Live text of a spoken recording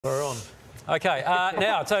We're on. Okay,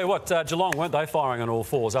 now I'll tell you what, Geelong, weren't they firing on all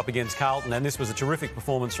fours up against Carlton, and this was a terrific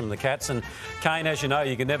performance from the Cats. And Kane, as you know,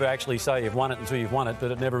 you can never actually say you've won it until you've won it, but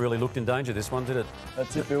it never really looked in danger, this one, did it?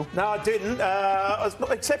 That's it, Bill. No, it didn't,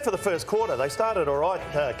 except for the first quarter. They started all right,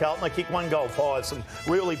 Carlton. They kicked 1 goal 5, some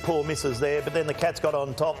really poor misses there, but then the Cats got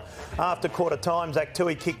on top after quarter time. Zach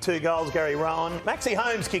Tuohy kicked 2 goals, Gary Rowan. Maxie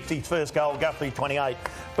Holmes kicked his first goal, Guthrie 28,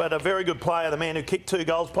 but a very good player, the man who kicked 2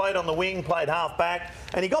 goals, played on the wing, played half-back,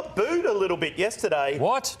 and he got booed a little bit yesterday.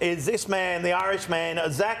 What? Is this man, the Irishman,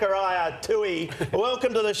 Zach Tuohy.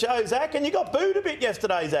 Welcome to the show, Zach, and you got booed a bit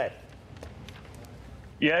yesterday, Zach.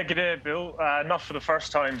 Yeah, g'day, Bill. Not for the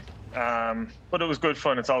first time, but it was good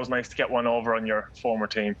fun. It's always nice to get one over on your former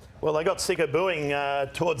team. Well, they got sick of booing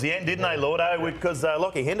towards the end, didn't they, Lordo? Because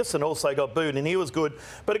Lockie Henderson also got booed, and he was good.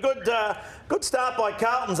 But a good start by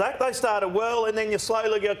Carlton, Zach. They started well, and then you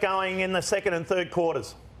slowly got going in the second and third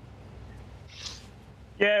quarters.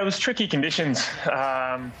 Yeah, it was tricky conditions.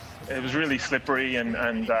 It was really slippery, and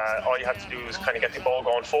all you had to do was kind of get the ball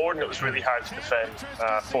going forward, and it was really hard to defend.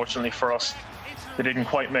 Fortunately for us, they didn't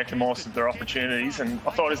quite make the most of their opportunities, and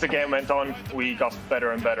I thought as the game went on, we got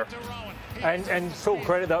better and better. And full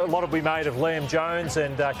credit, though, a lot will be made of Liam Jones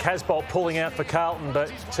and Casbolt pulling out for Carlton.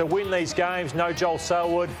 But to win these games, no Joel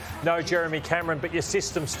Selwood, no Jeremy Cameron, but your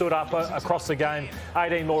system stood up across the game.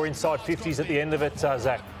 18 more inside 50s at the end of it,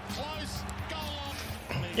 Zach.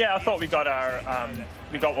 Yeah, I thought we got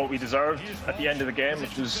what we deserved at the end of the game,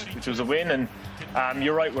 which was a win. And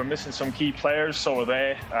you're right, we're missing some key players. So are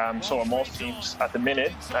they. So are most teams at the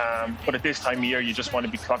minute. But at this time of year, you just want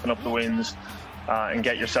to be clocking up the wins and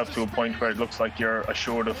get yourself to a point where it looks like you're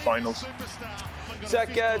assured of finals. Zach,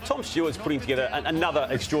 Tom Stewart's putting together another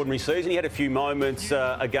extraordinary season. He had a few moments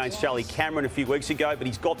against Charlie Cameron a few weeks ago, but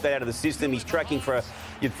he's got that out of the system. He's tracking for,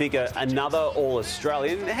 you'd think, another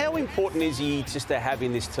All-Australian. How important is he just to have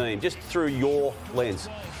in this team, just through your lens?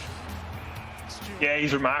 Yeah,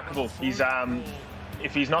 he's remarkable. He's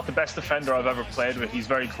if he's not the best defender I've ever played with, he's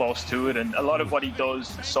very close to it. And a lot of what he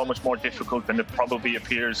does is so much more difficult than it probably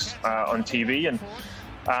appears on TV. And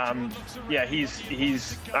yeah, he's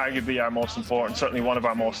arguably our most important, certainly one of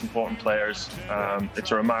our most important players.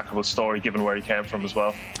 It's a remarkable story given where he came from as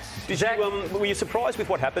well. Were you surprised with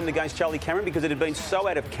what happened against Charlie Cameron? Because it had been so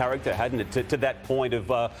out of character, hadn't it, to that point of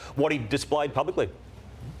what he displayed publicly?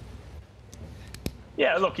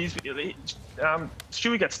 Yeah, look, Stewie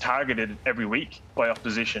gets targeted every week by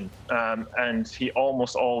opposition, and he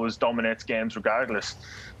almost always dominates games regardless.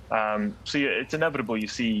 So yeah, it's inevitable you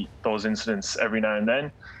see those incidents every now and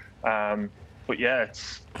then. But yeah,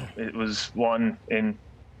 it was 1 in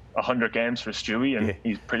 100 games for Stewie, and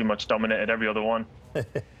he's pretty much dominated every other one.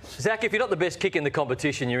 Zach, if you're not the best kick in the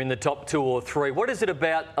competition, you're in the top 2 or 3. What is it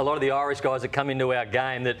about a lot of the Irish guys that come into our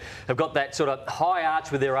game that have got that sort of high arch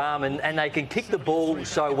with their arm and they can kick the ball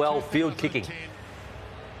so well, field kicking?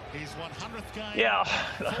 Yeah,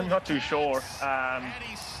 I'm not too sure.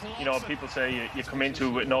 You know, people say you come into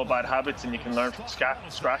it with no bad habits and you can learn from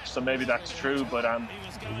scratch, so maybe that's true. But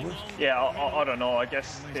yeah, I don't know. I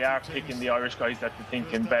guess they are picking the Irish guys that they think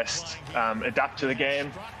can best adapt to the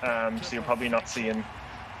game. So you're probably not seeing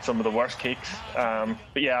some of the worst kicks.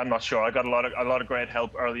 But yeah, I'm not sure. I got a lot of great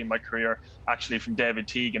help early in my career, actually from David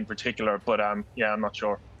Teague in particular. But yeah, I'm not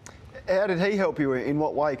sure. How did he help you? In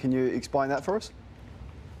what way? Can you explain that for us?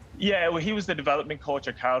 Yeah, well, he was the development coach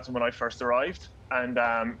at Carlton when I first arrived,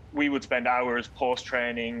 and we would spend hours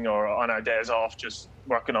post-training or on our days off just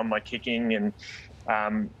working on my kicking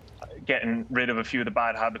and getting rid of a few of the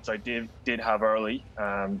bad habits I did have early.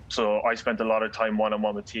 So I spent a lot of time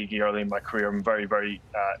one-on-one with Teague early in my career. I'm very, very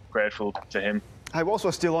grateful to him. Hey, whilst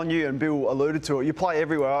we're still on you, and Bill alluded to it, you play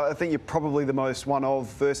everywhere. I think you're probably the most one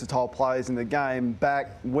of versatile players in the game.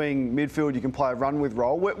 Back, wing, midfield, you can play a run-with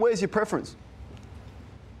role. Where's your preference?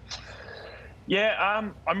 Yeah,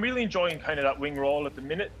 I'm really enjoying kind of that wing role at the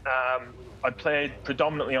minute. I played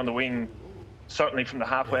predominantly on the wing, certainly from the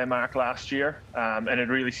halfway mark last year, and it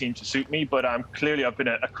really seemed to suit me. But clearly I've been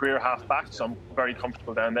a career half-back, so I'm very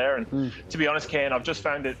comfortable down there. And to be honest, Kane, I've just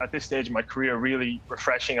found it at this stage of my career really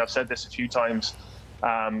refreshing. I've said this a few times.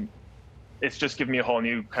 It's just given me a whole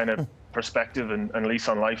new kind of perspective and lease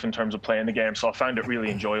on life in terms of playing the game. So I found it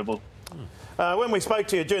really enjoyable. When we spoke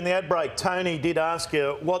to you during the ad break, Tony did ask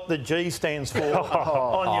you what the G stands for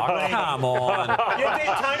on your band. Come on. You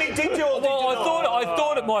did, Tony, did you? Or did you not? I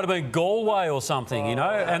thought it might have been Galway or something, you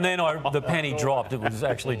know, and then the penny dropped. It was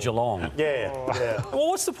actually Geelong. Yeah. Well,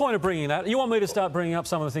 what's the point of bringing that? You want me to start bringing up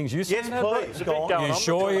some of the things you said? Yes, please. Go on. You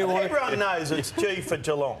sure you want? Everyone knows it's G for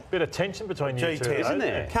Geelong. Bit of tension between you two, Isn't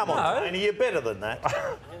there? Come on, Tony, you're better than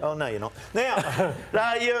that. Oh, no, you're not.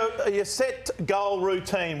 Now, your set goal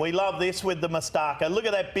routine. We love this with the moustache. Look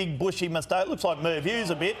at that big bushy moustache. Looks like Merv Hughes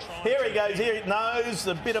a bit. Here he goes. Here it knows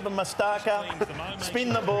a bit of a moustache.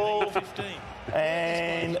 Spin the ball.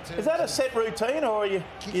 And is that a set routine, or you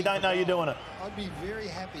don't know you're doing it? I'd be very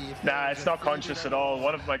happy if... Nah, it's not conscious at all.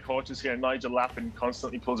 One of my coaches here, Nigel Lappin,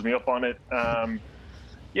 constantly pulls me up on it.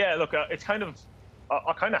 Yeah, look, it's kind of...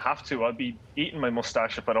 I kind of have to. I'll be eating my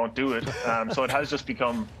moustache if I don't do it. So it has just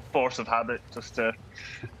become force of habit just to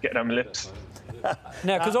get on my lips.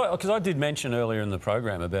 Now, because I did mention earlier in the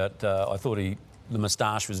program about I thought the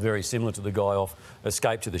moustache was very similar to the guy off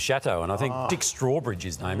Escape to the Chateau, and I think Dick Strawbridge,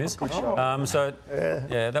 his name is.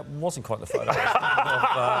 That wasn't quite the photo.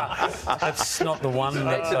 That's not the one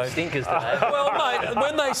that stinkers to have. Well, mate,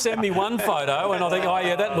 when they send me one photo and I think, oh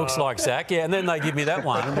yeah, that looks like Zach, and then they give me that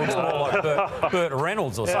one, it looks more like Burt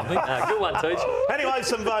Reynolds or something. Good one, Teach. Anyway,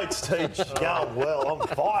 some votes, Teach. Going well, on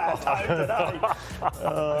fire today.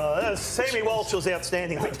 Sammy Walsh was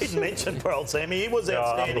outstanding. We didn't mention poor old Sammy. He was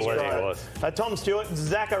outstanding. Tom Stewart,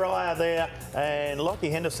 Zachariah there, and Lockie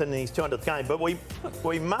Henderson in his 200th game. But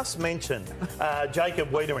we must mention Jacob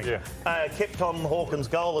Wiedering. Kept Tom Hawkins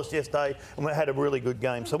goalless yesterday and we had a really good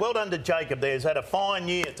game. So well done to Jacob there. He's had a fine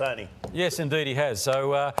year, Tony. Yes, indeed he has.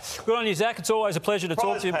 So good on you, Zach. It's always a pleasure to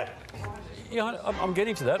talk to you. Yeah, I'm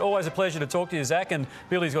getting to that. Always a pleasure to talk to you, Zach, and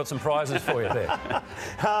Billy's got some prizes for you there.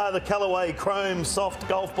 The Callaway Chrome soft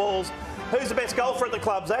golf balls. Who's the best golfer at the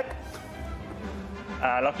club, Zach?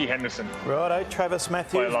 Lucky Henderson. Righto, Travis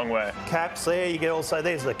Matthews. By a long way. Caps there. You get also,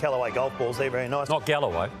 there's the Callaway golf balls there, very nice. Not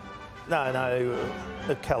Galloway. No,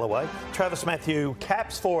 the Callaway. Travis Matthew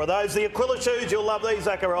caps, 4 of those. The Aquila shoes, you'll love these,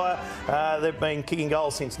 Zachariah. They've been kicking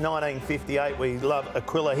goals since 1958. We love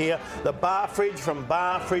Aquila here. The bar fridge from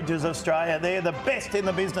Bar Fridges Australia. They're the best in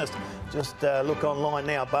the business. Just look online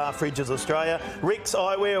now, Bar Fridges Australia. Rick's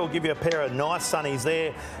Eyewear will give you a pair of nice sunnies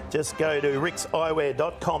there. Just go to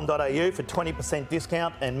rickseyewear.com.au for 20%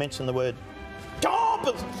 discount and mention the word job.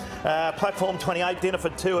 Platform 28, dinner for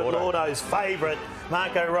 2 at Lordo's favourite.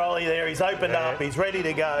 Marco Rowley there, he's opened up, he's ready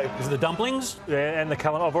to go. Is it the dumplings? Yeah, and the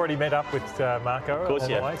calamari. I've already met up with Marco course,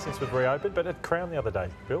 on the way since we've reopened, but at Crown the other day,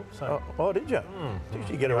 Bill. So. Oh, did you? Did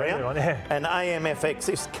you get around? And AMFX,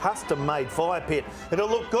 this custom-made fire pit. It'll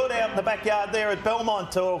look good out in the backyard there at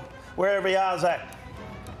Belmont or wherever you are, Zach.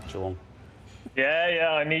 Geelong.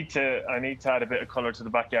 Yeah, I need to add a bit of colour to the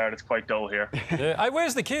backyard. It's quite dull here. Yeah. Hey,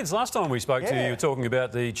 where's the kids? Last time we spoke to you, you were talking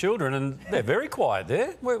about the children, and they're very quiet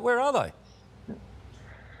there. Where are they?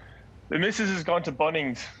 The missus has gone to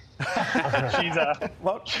Bunnings. She's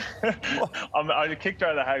what? I kicked her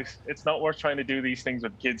out of the house. It's not worth trying to do these things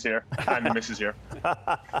with kids here and the missus here.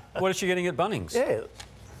 What is she getting at Bunnings? Yeah.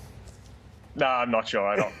 No, I'm not sure.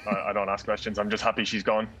 I don't ask questions. I'm just happy she's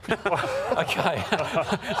gone. Okay.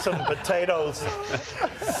 Some potatoes.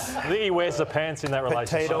 I think he wears the pants in that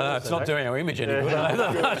relationship. It's not doing our image any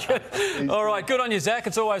good. All right, good on you, Zach.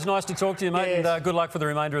 It's always nice to talk to you, mate, and good luck for the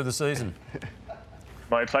remainder of the season.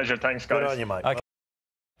 My pleasure. Thanks, guys. Good on you, mate. Okay.